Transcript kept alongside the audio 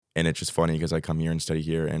And it's just funny because I come here and study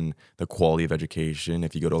here, and the quality of education,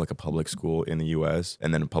 if you go to like a public school in the US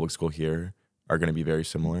and then a public school here, are going to be very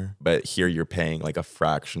similar. But here you're paying like a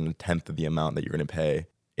fraction, a tenth of the amount that you're going to pay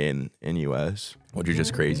in US, which is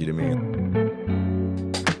just crazy to me.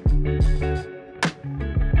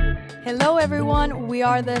 Hello everyone, we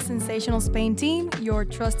are the Sensational Spain team, your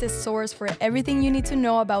trusted source for everything you need to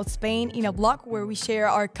know about Spain in a blog where we share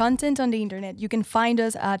our content on the internet. You can find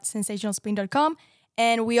us at sensationalspain.com,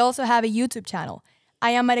 and we also have a YouTube channel.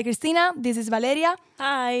 I am Maria Cristina, this is Valeria.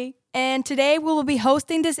 Hi. And today we will be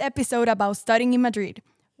hosting this episode about studying in Madrid.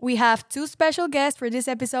 We have two special guests for this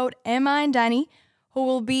episode, Emma and Danny, who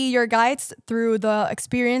will be your guides through the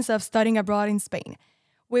experience of studying abroad in Spain.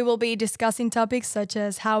 We will be discussing topics such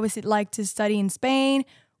as how is it like to study in Spain,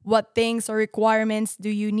 what things or requirements do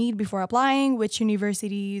you need before applying, which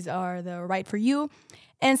universities are the right for you,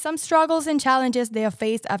 and some struggles and challenges they have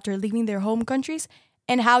faced after leaving their home countries,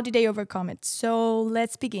 and how did they overcome it. So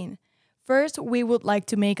let's begin. First, we would like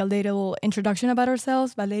to make a little introduction about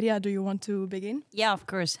ourselves. Valeria, do you want to begin? Yeah, of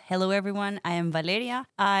course. Hello, everyone. I am Valeria.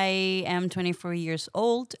 I am 24 years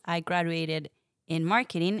old. I graduated in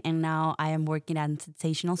marketing, and now I am working at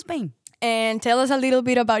Sensational Spain. And tell us a little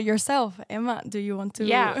bit about yourself. Emma, do you want to?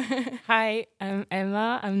 Yeah. Hi, I'm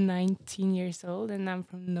Emma. I'm 19 years old, and I'm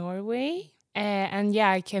from Norway. And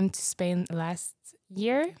yeah, I came to Spain last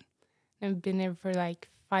year. I've been there for like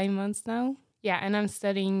 5 months now. Yeah, and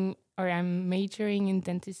I'm majoring in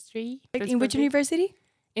dentistry. In which university?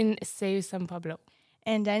 In CEU San Pablo.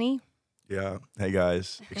 And Danny? Yeah. Hey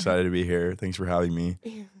guys, excited to be here. Thanks for having me.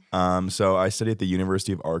 So I study at the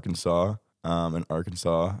University of Arkansas in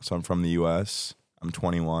Arkansas. So I'm from the US. I'm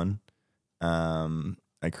 21.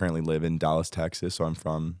 I currently live in Dallas, Texas. So I'm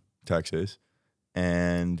from Texas.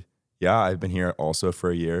 And yeah, I've been here also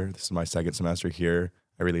for a year. This is my second semester here.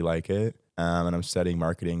 I really like it. And I'm studying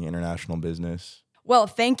marketing, international business. Well,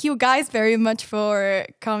 thank you guys very much for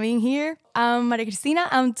coming here. I'm Maria Cristina.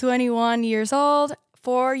 I'm 21 years old.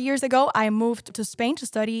 4 years ago, I moved to Spain to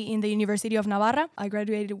study in the University of Navarra. I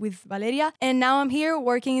graduated with Valeria, and now I'm here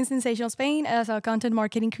working in Sensational Spain as a content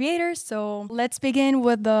marketing creator. So let's begin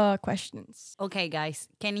with the questions. Okay, guys,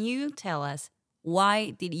 can you tell us why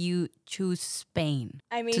did you choose Spain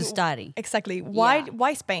to study? Exactly.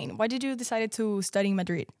 Why Spain? Why did you decide to study in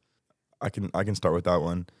Madrid? I can start with that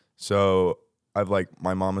one. So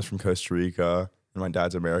my mom is from Costa Rica and my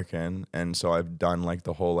dad's American. And so I've done like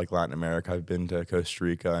the whole like Latin America. I've been to Costa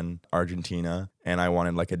Rica and Argentina, and I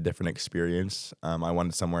wanted like a different experience. I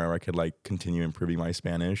wanted somewhere where I could like continue improving my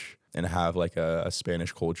Spanish and have like a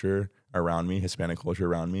Spanish culture around me, Hispanic culture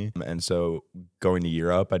around me. And so going to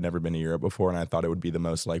Europe, I'd never been to Europe before, and I thought it would be the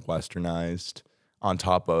most like westernized, on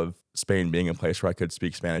top of Spain being a place where I could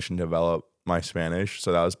speak Spanish and develop my Spanish.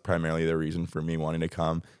 So that was primarily the reason for me wanting to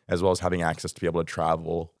come, as well as having access to be able to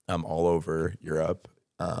travel all over Europe.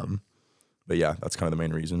 But yeah, that's kind of the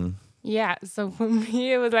main reason. Yeah, so for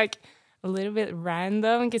me, it was like a little bit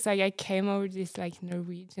random because like I came over this like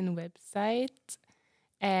Norwegian website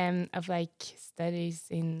of like studies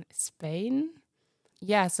in Spain.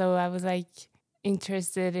 Yeah, so I was like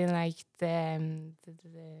interested in like the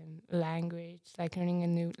language, like learning a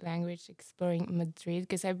new language, exploring Madrid,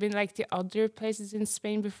 because I've been like to other places in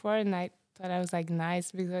Spain before, and I thought I was like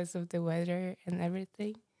nice because of the weather and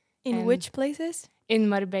everything. In which places? In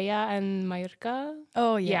Marbella and Mallorca.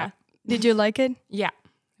 Oh yeah. Did you like it? Yeah,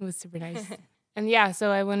 it was super nice. And yeah,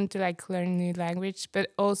 so I wanted to like learn a new language,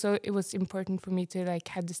 but also it was important for me to like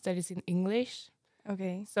have the studies in English.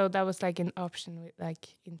 Okay. So that was like an option with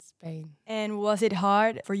like in Spain. And was it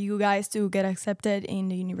hard for you guys to get accepted in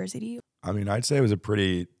the university? I mean, I'd say it was a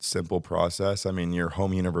pretty simple process. I mean, your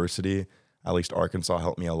home university, at least Arkansas,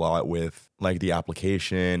 helped me a lot with like the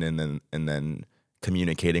application, and then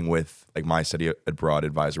communicating with like my study abroad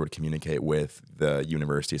advisor would communicate with the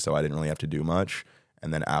university, so I didn't really have to do much.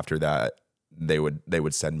 And then after that, they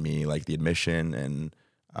would send me like the admission, and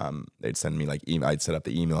they'd send me like email. I'd set up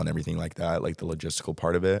the email and everything like that, like the logistical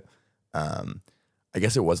part of it. I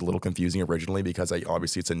guess it was a little confusing originally because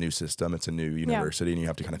obviously it's a new system, it's a new university, and you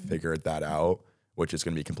have to kind of figure that out, which is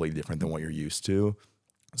going to be completely different than what you're used to.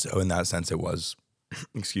 So in that sense, it was,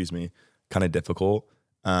 excuse me, kind of difficult.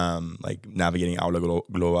 Like navigating Aula Global,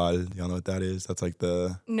 y'all know what that is? That's like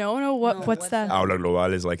the what's that? Aula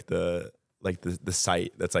Global is like the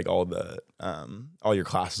site that's like all your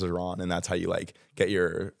classes are on, and that's how you like get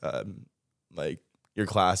your your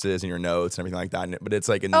classes and your notes and everything like that. But it's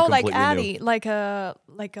like completely Addy, new, like a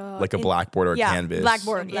Blackboard or Canvas.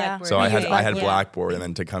 Blackboard, yeah. So I had Blackboard, and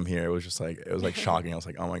then to come here, it was like shocking. I was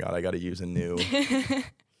like, oh my god, I got to use a new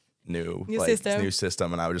system.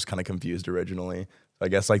 system, and I was just kind of confused originally. I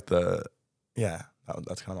guess like that's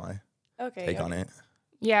kind of my take on it.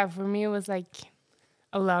 Yeah, for me it was like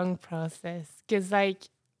a long process because like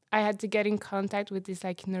I had to get in contact with this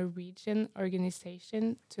like Norwegian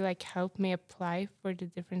organization to like help me apply for the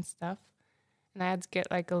different stuff, and I had to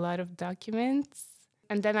get like a lot of documents,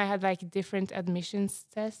 and then I had like different admissions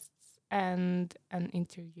tests and an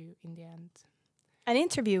interview in the end. An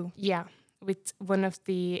interview. Yeah, with one of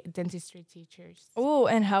the dentistry teachers. Oh,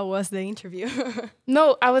 and how was the interview?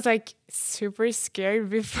 No, I was like super scared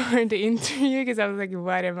before the interview because I was like,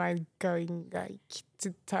 what am I going like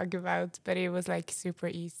to talk about? But it was like super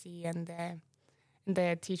easy, and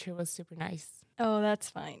the teacher was super nice. Oh, that's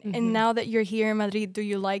fine. And now that you're here in Madrid, do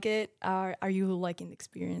you like it? Are you liking the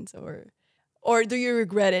experience, or do you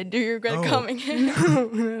regret it? Do you regret coming?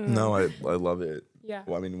 No, I love it. Yeah.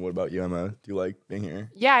 Well, I mean, what about you, Emma? Do you like being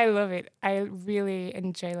here? Yeah, I love it. I really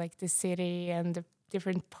enjoy like the city and the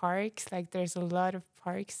different parks. Like there's a lot of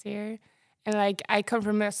parks here. And like I come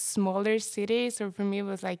from a smaller city, so for me it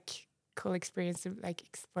was like cool experience to like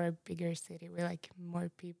explore a bigger city with like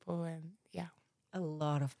more people and A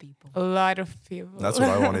lot of people. a lot of people. That's what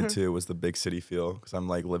I wanted too, was the big city feel, because I'm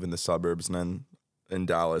like live in the suburbs, and then in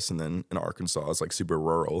Dallas, and then in Arkansas it's like super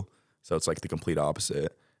rural, so it's like the complete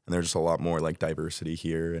opposite. And there's just a lot more like diversity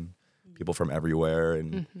here, and people from everywhere,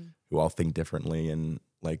 and who all think differently and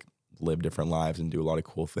like live different lives and do a lot of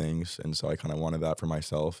cool things. And so I kind of wanted that for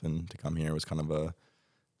myself, and to come here was kind of a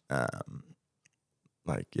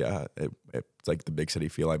it's like the big city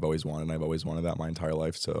feel I've always wanted. And I've always wanted that my entire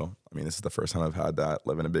life. So I mean, this is the first time I've had that,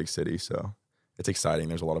 live in a big city. So it's exciting.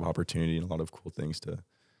 There's a lot of opportunity and a lot of cool things to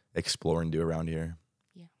explore and do around here.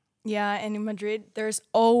 Yeah, and in Madrid, there's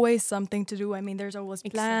always something to do. I mean, there's always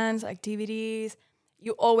plans, activities.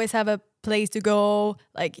 You always have a place to go.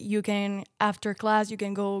 Like you can, after class, you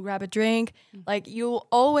can go grab a drink. Like you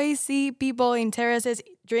always see people in terraces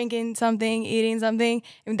drinking something, eating something.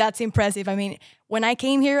 And that's impressive. I mean, when I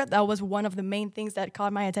came here, that was one of the main things that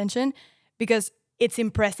caught my attention, because it's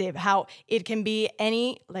impressive how it can be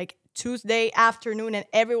any like Tuesday afternoon and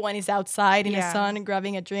everyone is outside in the sun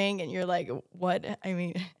grabbing a drink, and you're like, what? I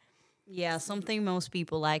mean... Yeah, something most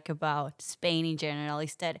people like about Spain in general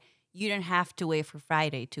is that you don't have to wait for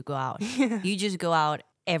Friday to go out. You just go out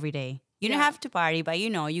every day. You don't have to party, but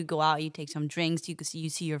you go out, you take some drinks, you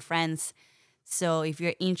see your friends. So if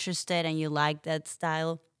you're interested and you like that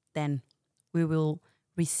style, then we will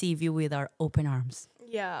receive you with our open arms.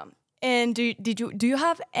 Yeah. And do you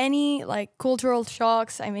have any like cultural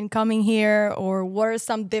shocks? I mean, coming here, or what are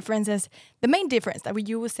some differences? The main difference that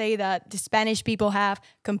you would say that the Spanish people have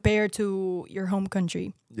compared to your home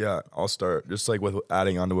country? Yeah, I'll start just like with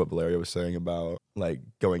adding on to what Valeria was saying about like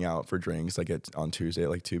going out for drinks like on Tuesday at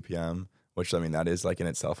like 2 p.m., which I mean, that is like in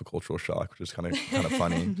itself a cultural shock, which is kind of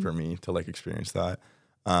funny for me to like experience that.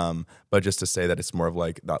 But just to say that it's more of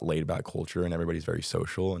like that laid back culture, and everybody's very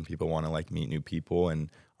social, and people want to like meet new people, and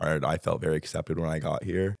I felt very accepted when I got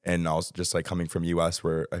here. And also just like coming from US,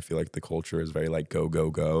 where I feel like the culture is very like go, go,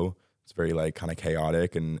 go. It's very like kind of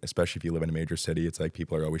chaotic. And especially if you live in a major city, it's like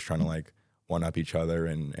people are always trying to like one up each other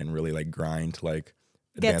and really like grind to like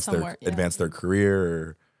advance their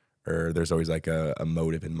career, or there's always like a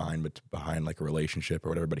motive in mind behind like a relationship or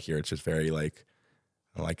whatever. But here it's just very like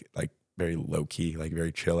very low key, like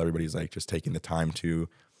very chill. Everybody's like just taking the time to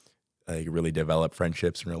like really develop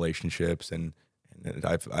friendships and relationships, and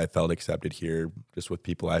I felt accepted here just with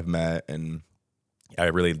people I've met, and I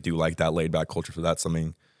really do like that laid back culture. So that's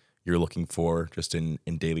something you're looking for just in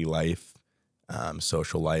daily life,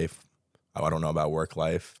 social life. I don't know about work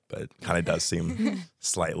life, but kind of does seem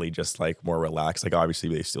slightly just like more relaxed. Like obviously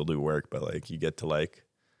they still do work, but like you get to like,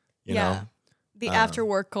 you know, the after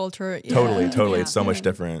work culture. Totally. Yeah. It's so much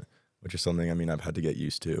different, which is something, I mean, I've had to get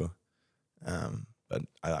used to. But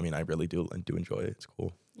I mean, I really do enjoy it. It's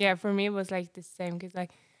cool. Yeah, for me it was like the same, because like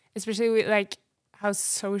especially with like how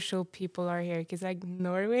social people are here, because like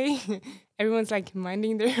Norway, everyone's like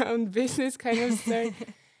minding their own business kind of stuff,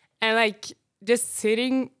 and like just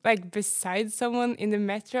sitting like beside someone in the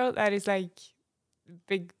metro, that is like a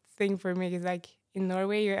big thing for me, because like in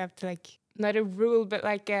Norway you have to like, not a rule, but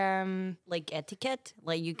like etiquette,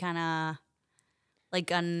 like you kind of like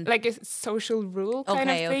a social rule kind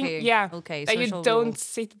of thing. Okay. Yeah. Okay. That you Social don't rule.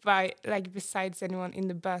 sit by like besides anyone in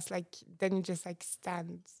the bus. Like then you just like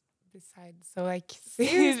stand beside. So like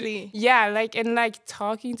Seriously? Yeah, like, and like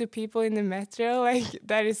talking to people in the metro, like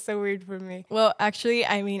that is so weird for me. Well, actually,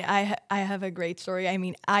 I mean, I have a great story. I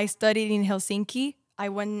mean, I studied in Helsinki. I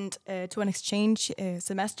went to an exchange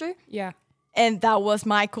semester. Yeah. And that was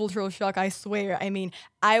my cultural shock, I swear. I mean,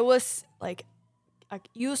 I was like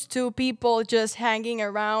used to people just hanging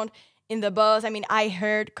around in the bus. I mean, I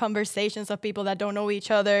heard conversations of people that don't know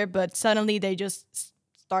each other, but suddenly they just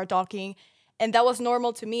start talking. And that was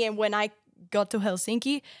normal to me. And when I got to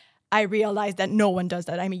Helsinki, I realized that no one does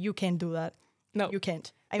that. I mean, you can't do that. No. You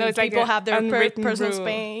can't. I No, mean, it's like people a have their unwritten personal rule.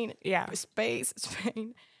 Spain.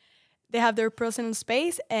 They have their personal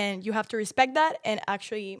space, and you have to respect that. And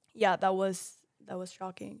actually, yeah, that was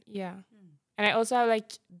shocking. Yeah. And I also have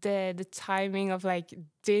like the timing of like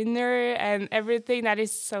dinner and everything that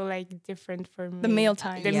is so like different for me. The meal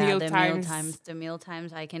time. The yeah, meal the times. meal times. The meal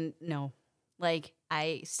times. I can no, like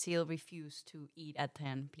I still refuse to eat at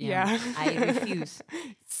 10 p.m. Yeah. I refuse.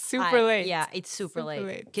 Super late. Yeah, it's super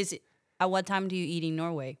late. Because at what time do you eat in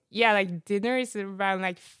Norway? Yeah, like dinner is around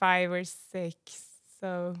like 5 or 6.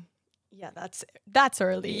 So Yeah, that's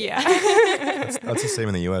early. yeah. That's the same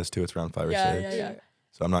in the U.S. too. It's around 5 or 6. Yeah.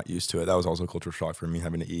 So I'm not used to it. That was also a cultural shock for me,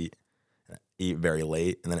 having to eat very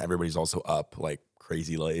late, and then everybody's also up like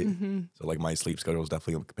crazy late. So like my sleep schedule's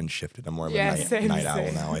definitely been shifted. I'm more of Yeah, a same. night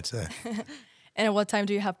owl now, I'd say. And at what time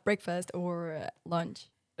do you have breakfast or lunch?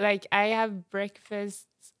 Like I have breakfast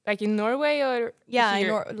like in Norway or Yeah,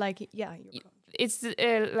 here? It's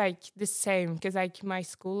like the same because like my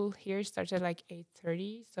school here starts at like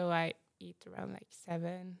 8:30, so I eat around like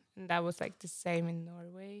 7, and that was like the same in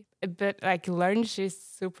Norway. But like lunch is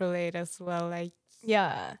super late as well. Like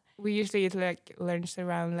Yeah. we usually eat like lunch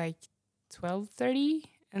around like 12:30,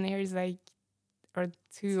 and here's like or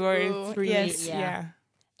 2 or 3. Yes. Yeah.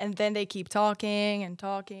 And then they keep talking, and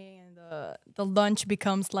the lunch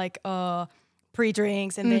becomes like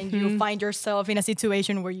pre-drinks, and then you find yourself in a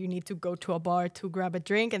situation where you need to go to a bar to grab a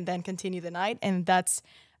drink and then continue the night, and that's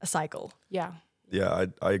a cycle. Yeah. Yeah,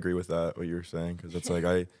 I agree with that, what you were saying, because it's like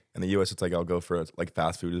in the U.S. it's like I'll go for like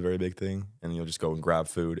fast food is a very big thing, and you'll just go and grab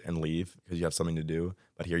food and leave because you have something to do.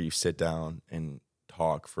 But here you sit down and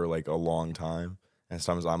talk for like a long time, and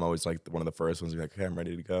sometimes I'm always like one of the first ones to be like, okay, I'm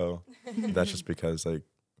ready to go. That's just because like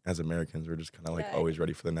as Americans we're just kind of like always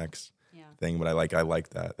ready for the next thing. But I like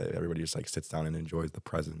that everybody just like sits down and enjoys the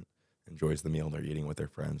present, enjoys the meal they're eating with their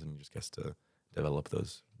friends, and just gets to develop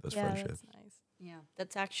those friendships. That's nice. Yeah,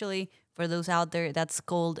 that's actually, for those out there, that's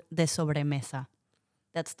called the sobremesa.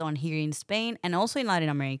 That's done here in Spain and also in Latin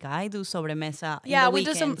America. I do sobremesa. Yeah, in the we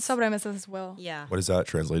do some weekends. sobremesas as well. Yeah, What is that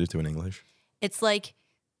translated to in English? it's like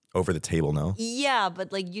Over the table, no? yeah,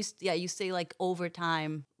 but like you say like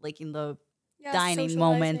overtime, like in the Yeah, dining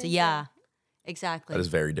moment. socializing, Yeah, exactly. That is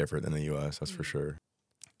very different than the U.S. That's for sure.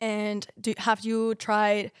 And have you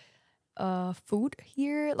tried food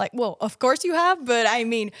here? Like, well, of course you have, but I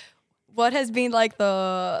mean, what has been like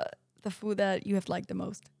the food that you have liked the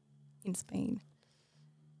most in Spain?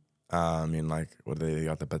 I mean, like, what do they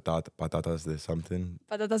got? The patatas de something.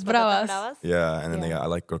 Patatas bravas. Yeah, and then Yeah. I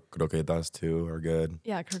like croquetas too, are good.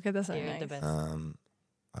 Yeah, croquetas are They're nice. the best.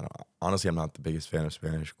 Honestly, I'm not the biggest fan of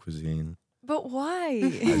Spanish cuisine. But why?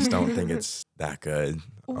 I just don't think it's that good.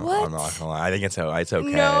 What? I'm not gonna lie. I think it's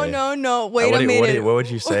okay. No. Wait What a minute. what would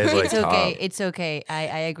you say is like It's okay. top? It's okay.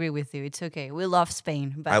 I agree with you. It's okay. We love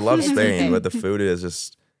Spain, but I love it's Spain, okay. but the food is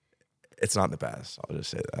just, it's not the best. I'll just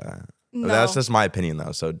say that. No. That's just my opinion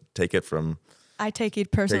though. So take it I take it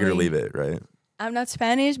take personally. it or leave it, right? I'm not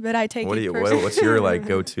Spanish, but I take it personally. What's your like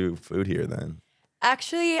go-to food here then?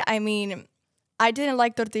 Actually, I mean, I didn't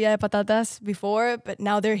like tortilla de patatas before, but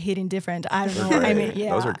now they're hitting different. I don't know. I mean, yeah.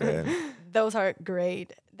 Those are good. Those are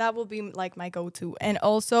great. That will be like my go-to. And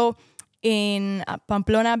also in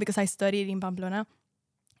Pamplona, because I studied in Pamplona,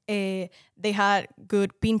 they had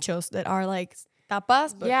good pinchos that are like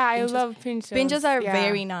tapas. But Yeah, I pinchos. love pinchos. Pinchos are Yeah.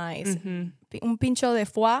 very nice. Mhm. Un pincho de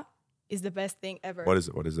foie is the best thing ever. What is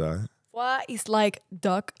that? Foie is like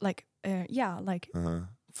duck, like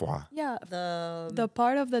Foie. yeah, the the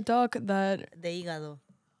part of the duck that, hígado.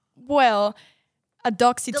 well, a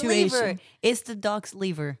duck The situation. liver. It's the dog's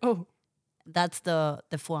liver. Oh, That's the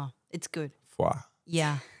foie. It's good. Foie.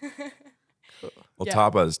 Yeah. Well, Yeah.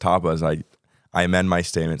 tapas. I amend my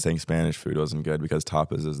statement saying Spanish food wasn't good because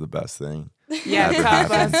tapas is the best thing Yeah, ever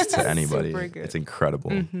happens tapas. to anybody. Super good. It's incredible,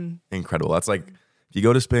 Mhm. incredible. That's like if you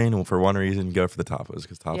go to Spain, well, for one reason, go for the tapas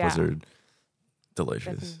because tapas Yeah. are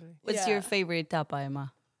delicious. Definitely. What's Yeah. your favorite tapa,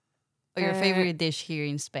 Emma? Or your Uh, favorite dish here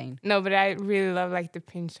in Spain? No, but I really love like the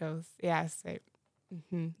pinchos. Yeah, same.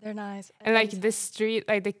 Mhm. they're nice. And like the street,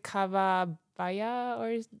 like the Cababaya,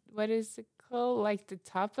 or what is it called? Like the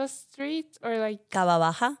tapas street, or like Cava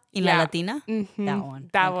Baja in Yeah. La Latina? Mhm. That one.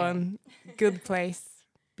 That Okay. one. Good place.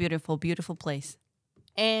 Beautiful, beautiful place.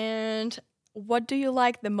 And what do you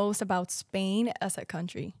like the most about Spain as a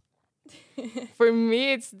country? For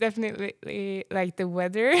me, it's definitely like the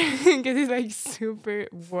weather because it's like super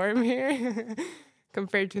warm here.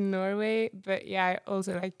 compared to Norway. But yeah, I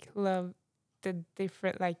also like love the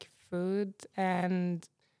different like food, and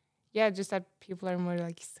yeah, just that people are more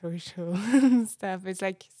like social and stuff. It's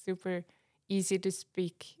like super easy to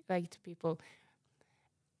speak like to people.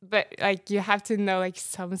 But like you have to know like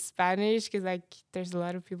some Spanish because like there's a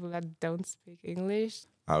lot of people that don't speak English.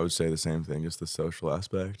 I would say the same thing, just the social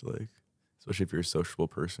aspect, like especially if you're a sociable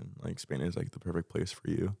person, like Spain is like the perfect place for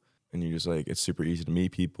you. And you just like it's super easy to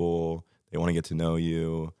meet people. They want to get to know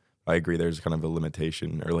you. I agree there's kind of a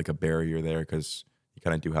limitation or like a barrier there because you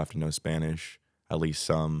kind of do have to know Spanish, at least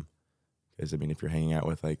some. Because I mean, if you're hanging out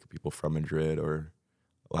with like people from Madrid or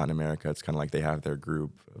Latin America, it's kind of like they have their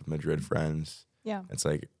group of Madrid friends. Yeah. It's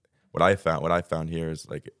like what I found here is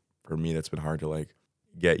like for me that's been hard to like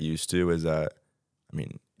get used to is that I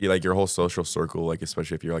mean, you like your whole social circle, like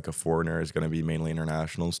especially if you're like a foreigner, is going to be mainly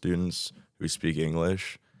international students who speak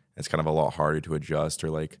English. It's kind of a lot harder to adjust or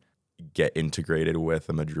like get integrated with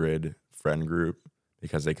a Madrid friend group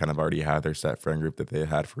because they kind of already have their set friend group that they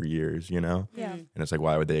had for years, you know? Yeah. And it's like,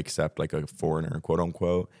 why would they accept like a foreigner, quote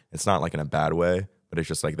unquote? It's not like in a bad way, but it's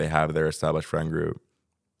just like they have their established friend group.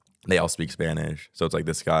 They all speak Spanish. So it's like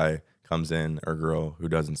this guy comes in or girl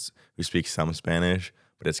who speaks some Spanish,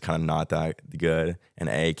 but it's kind of not that good. And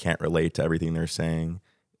A, can't relate to everything they're saying.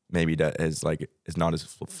 Maybe that is not as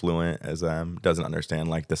fluent as them, doesn't understand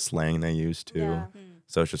like the slang they use too. Yeah.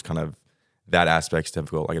 So it's just kind of that aspect's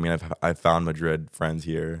difficult. Like I mean, I've found Madrid friends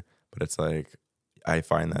here, but it's like I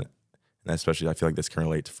find that, and especially I feel like this can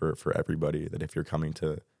relate for everybody. That if you're coming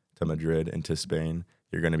to Madrid and to Spain,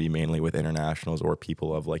 you're going to be mainly with internationals or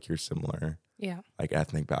people of like your similar like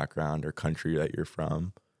ethnic background or country that you're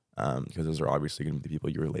from, because those are obviously going to be the people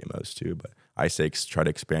you relate most to. But I say try to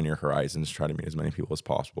expand your horizons, try to meet as many people as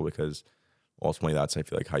possible because ultimately that's I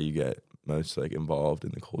feel like how you get most like involved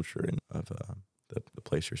in the culture and of the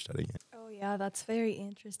place you're studying in. Oh, yeah, that's very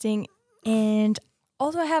interesting. And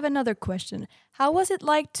also, I have another question. How was it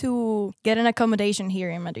like to get an accommodation here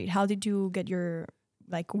in Madrid? How did you get your,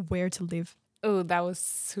 like, where to live? Oh, that was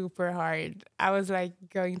super hard. I was like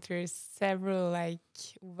going through several like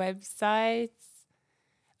websites.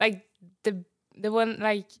 Like the one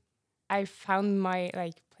like I found my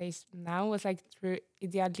like place now was like through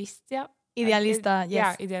Idealista. Idealista,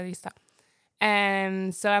 Yeah, yes. Idealista.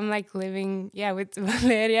 And so I'm like living with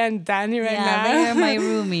Valeria and Danny right Yeah, now. they are my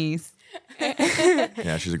roomies.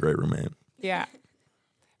 Yeah, she's a great roommate. Yeah.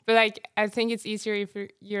 But like I think it's easier if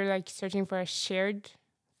you're like searching for a shared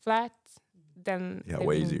flat than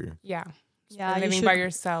Way easier. Yeah. Yeah, than living by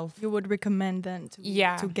yourself. You would recommend then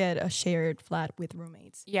to get a shared flat with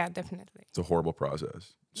roommates. Yeah, definitely. It's a horrible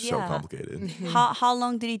process. So Yeah. complicated. How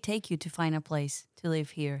long did it take you to find a place to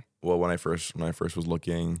live here? Well, when I first was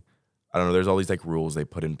looking, I don't know, there's all these like rules they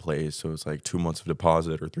put in place. So it's like 2 months of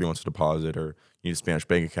deposit or 3 months of deposit or you need a Spanish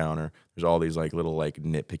bank account or there's all these like little like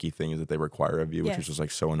nitpicky things that they require of you, which is just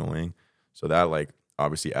like so annoying. So that like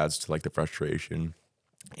obviously adds to like the frustration.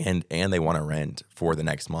 And they want to rent for the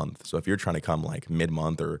next month. So if you're trying to come like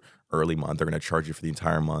mid-month or early month, they're going to charge you for the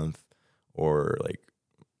entire month or like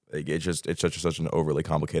it's such an overly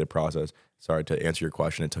complicated process. Sorry, to answer your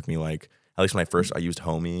question, it took me like, at least when I used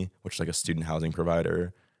Homey, which is like a student housing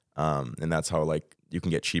provider. And that's how like you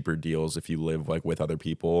can get cheaper deals if you live like with other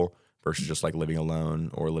people versus just like living alone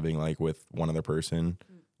or living like with one other person.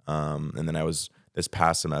 And then this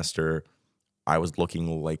past semester, I was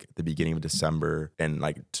looking like the beginning of December and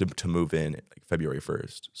like to move in like February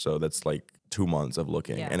 1st. So that's like 2 months of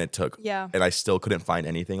looking. Yeah. And it took, Yeah. and I still couldn't find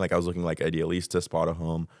anything. Like I was looking like Idealista, Spot a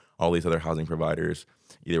Home, all these other housing providers.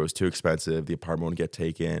 Either it was too expensive, the apartment would get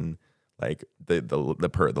taken, like the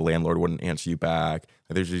landlord wouldn't answer you back.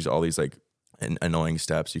 Like, there's all these like annoying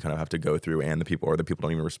steps you kind of have to go through and the people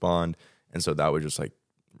don't even respond. And so that was just like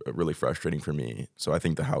really frustrating for me. So I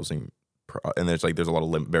think the housing, and there's a lot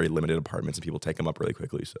of very limited apartments and people take them up really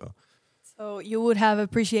quickly. So you would have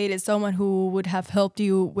appreciated someone who would have helped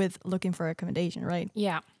you with looking for accommodation, right?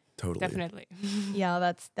 Yeah, Totally. definitely.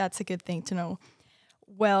 Yeah, that's a good thing to know.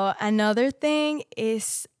 Well, another thing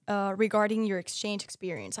is regarding your exchange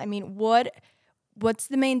experience. I mean, what's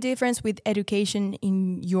the main difference with education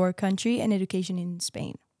in your country and education in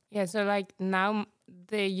Spain? Yeah, so like now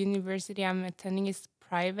the university I'm attending is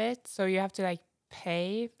private, so you have to like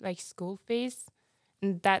pay like school fees,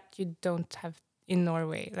 and that you don't have in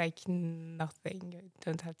Norway. Like nothing, you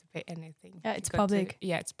don't have to pay anything. Yeah, it's You go to- public.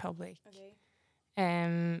 yeah, it's public. Okay.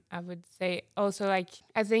 I would say also like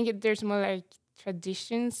I think there's more like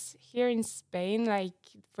traditions here in Spain, like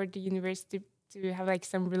for the university to have like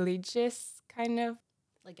some religious kind of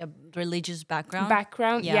Like a religious background?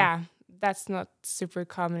 background. Yeah. Yeah, that's not super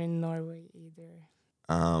common in Norway either.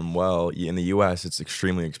 Well, in the U.S., it's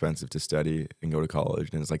extremely expensive to study and go to college,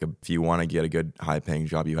 and it's like if you want to get a good, high-paying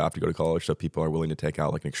job, you have to go to college. So people are willing to take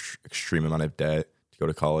out like an extreme amount of debt to go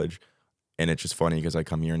to college. And it's just funny because I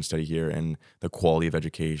come here and study here, and the quality of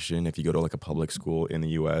education, if you go to like a public school in the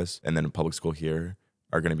U.S. and then a public school here,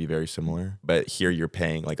 are going to be very similar. But here you're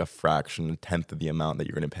paying like a fraction, a tenth of the amount that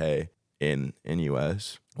you're going to pay in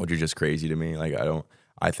U.S., which is just crazy to me. Like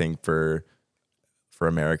I think for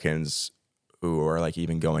Americans who are like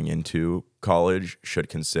even going into college should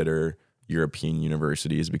consider European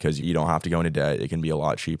universities, because you don't have to go into debt. It can be a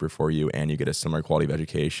lot cheaper for you, and you get a similar quality of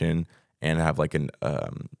education and have like a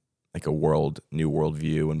new world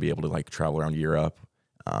view and be able to like travel around Europe,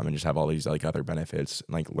 and just have all these like other benefits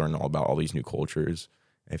and like learn all about all these new cultures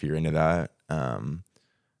if you're into that. And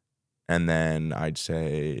then I'd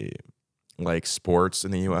say like sports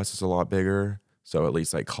in the US is a lot bigger. So at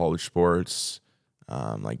least like college sports,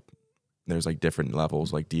 like there's like different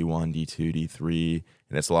levels like D1, D2, D3,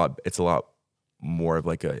 and it's a lot more of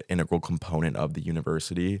like a integral component of the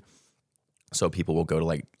university. So people will go to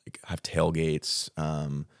like have tailgates.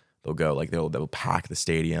 They'll go like they'll pack the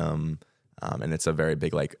stadium, and it's a very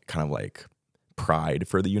big like kind of like pride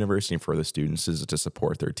for the university and for the students is to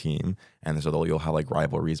support their team. And so you'll have like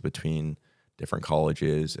rivalries between different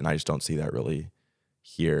colleges, and I just don't see that really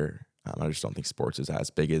here. I just don't think sports is as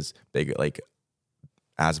big like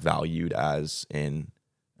as valued as in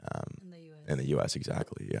the US. In the US,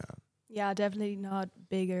 exactly. Yeah. Yeah, definitely not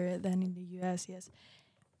bigger than in the US, yes.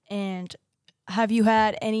 And have you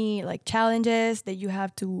had any like challenges that you've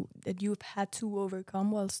had to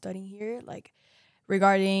overcome while studying here, like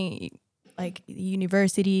regarding like the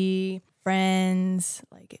university, friends,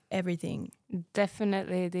 like everything?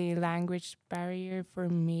 Definitely the language barrier for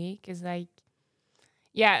me, because like,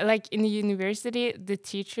 yeah, like in the university, the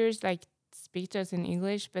teachers like speak to us in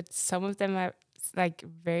English, but some of them have like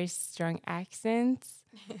very strong accents,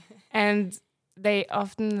 and they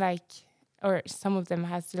often like, or some of them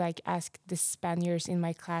has to like ask the Spaniards in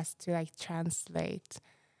my class to like translate,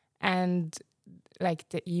 and like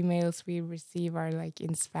the emails we receive are like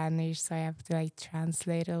in Spanish, so I have to like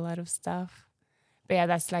translate a lot of stuff. But yeah,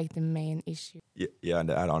 that's like the main issue. Yeah, and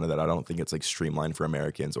to add on to that, I don't think it's like streamlined for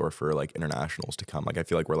Americans or for like internationals to come. Like I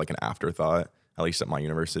feel like we're like an afterthought, at least at my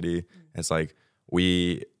university. It's like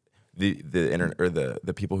the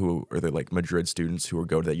people who are the like Madrid students who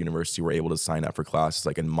go to that university were able to sign up for classes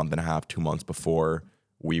like a month and a half, 2 months before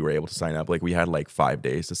we were able to sign up. Like we had like 5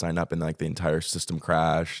 days to sign up, and like the entire system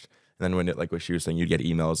crashed. And then when it, like what she was saying, you'd get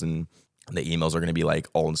emails, and the emails are going to be like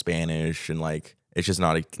all in Spanish, and like it's just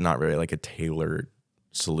not really like a tailored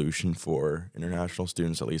solution for international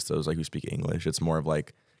students, at least those like who speak English. It's more of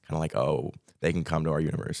like kind of like, oh, they can come to our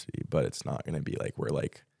university, but it's not going to be like we're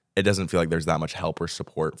like, it doesn't feel like there's that much help or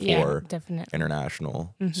support for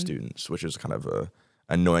international students, which is kind of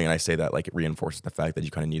annoying. And I say that like it reinforces the fact that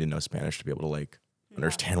you kind of need to know Spanish to be able to like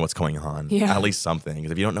understand what's going on, at least something.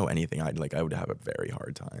 Because if you don't know anything, I would have a very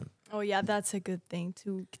hard time. Oh yeah, that's a good thing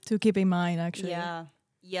to keep in mind, actually.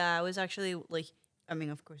 Yeah, I was actually like, I mean,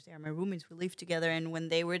 of course, they are my roommates. We live together, and when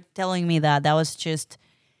they were telling me that was just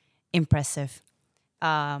impressive.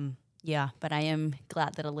 Yeah, but I am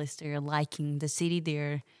glad that at least they're liking the city.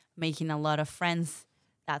 They're making a lot of friends.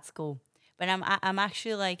 That's cool. But I'm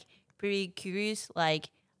actually like pretty curious. Like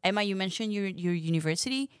Emma, you mentioned your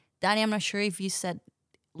university. Danny, I'm not sure if you said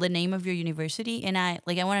the name of your university, and I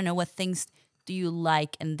want to know what things do you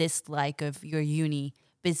like and dislike of your uni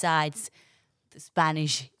besides the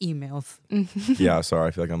Spanish emails. Yeah, sorry.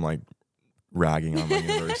 I feel like I'm like ragging on my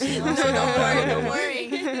university. And saying how bad it is. Don't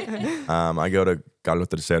worry. I go to Carlos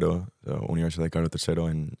III, the Universidad Carlos III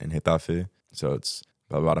in Getafe. So it's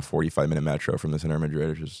about a 45-minute metro from the center of Madrid,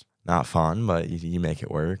 which is not fun, but you make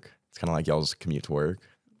it work. It's kind of like y'all's commute to work.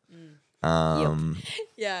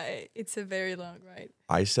 Yeah, it's a very long ride.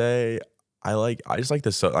 I just like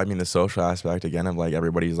the social aspect again of like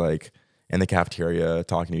everybody's like in the cafeteria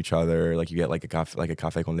talking to each other. Like you get like a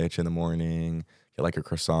café con leche in the morning, you get like a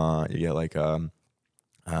croissant, you get like croissant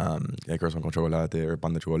con chocolate or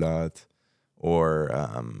pan de chocolate or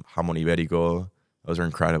jamón ibérico. Those are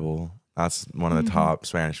incredible. That's one of the top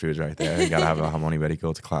Spanish foods right there. You gotta have a jamón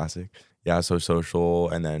ibérico. It's a classic. Yeah, so social,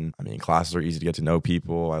 and then I mean classes are easy to get to know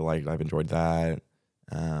people. I've enjoyed that.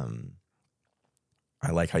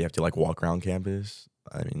 I like how you have to like walk around campus.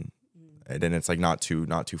 I mean, and then it's like not too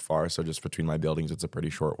far. So just between my buildings, it's a pretty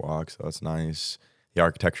short walk. So it's nice. The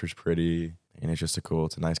architecture's pretty, and it's just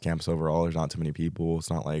it's a nice campus overall. There's not too many people. It's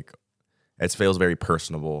not like it feels very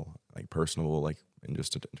personable, like in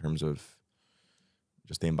just in terms of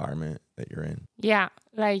just the environment that you're in. Yeah,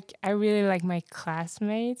 like I really like my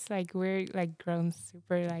classmates. Like we're like grown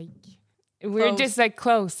super like we're Close. just like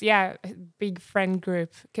close. Yeah, a big friend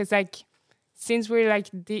group. Cause like since we're like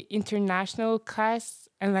the international class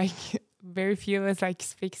and like very few of us like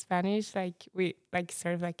speak Spanish, like we like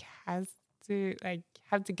sort of like have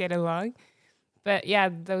to get along. But yeah,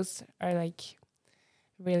 those are like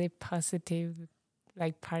really positive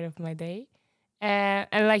like part of my day.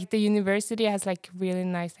 And like the university has like really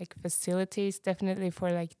nice like facilities, definitely for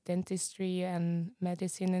like dentistry and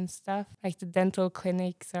medicine and stuff. Like the dental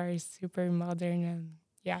clinics are super modern and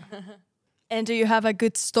yeah. And do you have a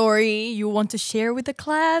good story you want to share with the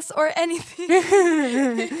class or anything?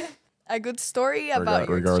 A good story about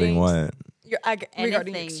your Regarding exchange. what? Regarding your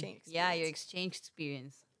Anything. exchange. Yeah, your exchange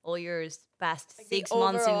experience. All your past Like the 6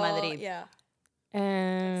 months in overall- Madrid. Yeah.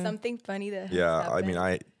 Um, Something funny that has Yeah, I happened.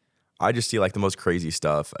 mean, I just see like the most crazy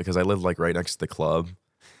stuff because I live like right next to the club,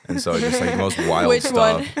 and so just like the most wild Which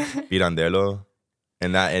stuff. one? Pirandelo,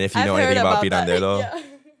 and if you I've know heard anything about that. Pirandelo, Yeah.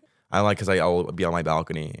 I like because I'll be on my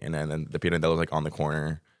balcony, and then the Pirandelo's like on the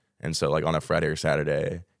corner, and so like on a Friday or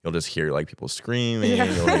Saturday, you'll just hear like people screaming, Yeah.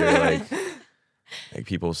 you'll hear like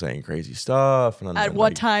people saying crazy stuff, and At and,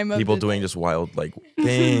 what like, time of people the doing day? just wild like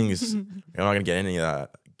things. I'm not gonna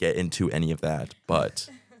get into any of that, but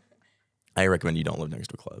I recommend you don't live next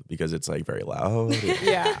to a club because it's like very loud.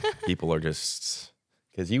 yeah. People are just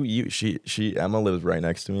because she Emma lives right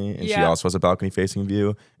next to me, and she Yeah. also has a balcony facing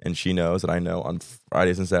view, and she knows that I know on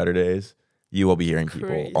Fridays and Saturdays you will be hearing people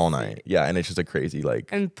all Crazy. night. Yeah, and it's just a crazy like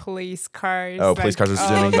And police cars. Oh, police cars are all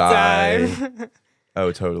zooming the by. time.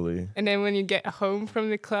 oh totally. And then when you get home from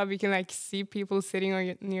the club, you can like see people sitting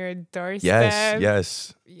on near a doorstep.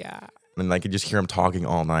 Yes. Yeah. And I could just hear them talking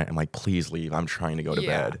all night. I'm like, please leave. I'm trying to go to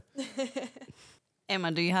Yeah. bed.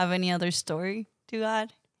 Emma, do you have any other story to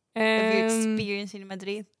add of your experience in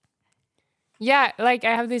Madrid? Yeah, like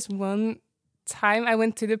I have this one time I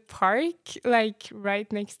went to the park, like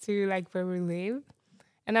right next to like where we live.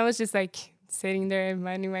 And I was just like sitting there and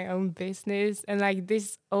minding my own business. And like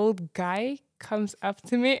this old guy comes up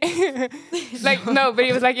to me. Like, no, but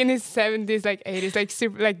he was like in his 70s, like 80s, like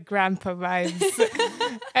super like grandpa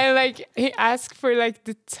vibes. And like he asked for like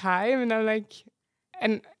the time. And I'm like,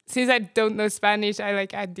 and since I don't know Spanish, I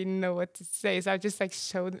didn't know what to say. So I just like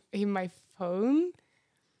showed him my phone.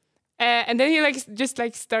 And then he like just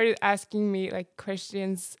like started asking me like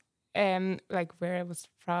questions, like where I was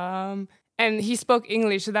from, and he spoke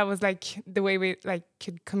English, so that was like the way we like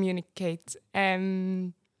could communicate.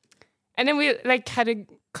 And then we like had a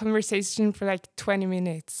conversation for like 20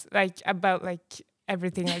 minutes, like about like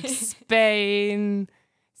everything, like Spain,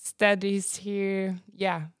 studies here.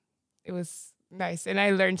 Yeah, it was nice, and I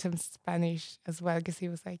learned some Spanish as well because he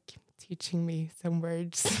was like teaching me some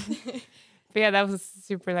words. But yeah, that was a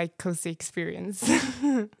super like cozy experience.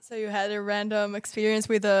 So you had a random experience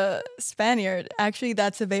with a Spaniard. Actually,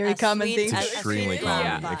 that's a very A common sweet- thing. a- to- Extremely sweet common.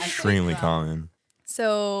 grandpa. Extremely A sweet grandpa. common.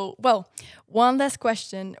 So, well, one last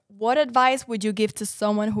question. What advice would you give to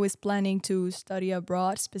someone who is planning to study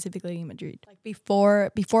abroad, specifically in Madrid? Like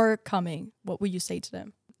before coming, what would you say to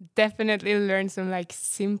them? Definitely learn some like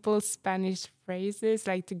simple Spanish phrases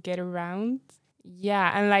like to get around.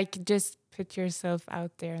 Yeah, and like just put yourself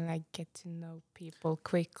out there and like get to know people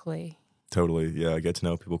quickly. Totally. Yeah. Get to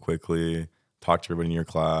know people quickly. Talk to everybody in your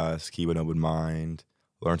class. Keep an open mind.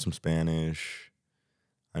 Learn some Spanish.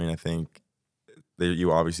 I mean, I think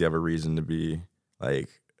you obviously have a reason to be like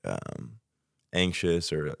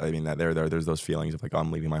anxious, or I mean that there's those feelings of like, oh,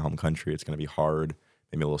 I'm leaving my home country. It's gonna be hard.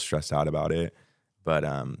 Maybe a little stressed out about it. But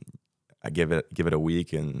I give it a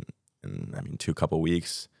week, and I mean 2 couple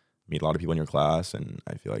weeks. Meet a lot of people in your class, and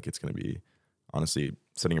I feel like it's gonna be, honestly,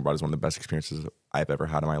 studying abroad is one of the best experiences I've ever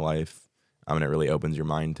had in my life. And it really opens your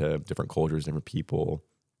mind to different cultures, different people,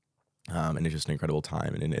 and it's just an incredible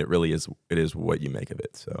time. And it really is. It is what you make of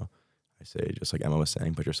it. So I say, just like Emma was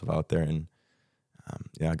saying, put yourself out there and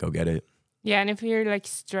yeah, go get it. Yeah, and if you're like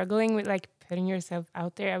struggling with like putting yourself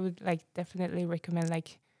out there, I would like definitely recommend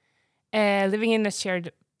like living in a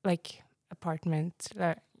shared like apartment,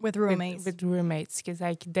 like With roommates. with roommates, because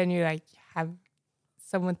like then you like have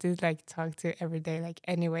someone to like talk to every day. Like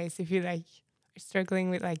anyways, if you like are struggling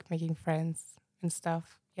with like making friends and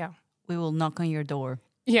stuff, yeah, We will knock on your door.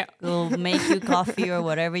 yeah. We'll make you coffee or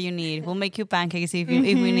whatever you need. We'll make you pancakes if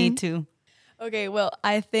we need to. Okay, well,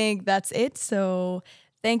 I think that's it. So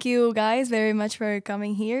thank you guys very much for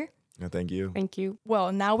coming here. Yeah, thank you. Thank you.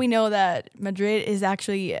 Well, now we know that Madrid is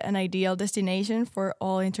actually an ideal destination for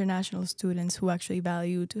all international students who actually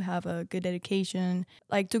value to have a good education,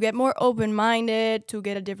 like to get more open-minded, to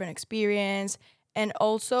get a different experience. And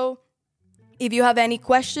also, If you have any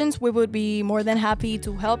questions, we would be more than happy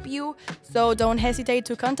to help you. So don't hesitate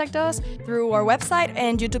to contact us through our website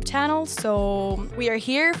and YouTube channel. So we are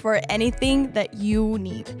here for anything that you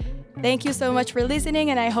need. Thank you so much for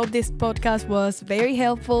listening, and I hope this podcast was very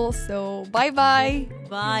helpful. So bye-bye.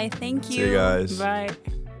 Bye. Thank you. See you guys. Bye.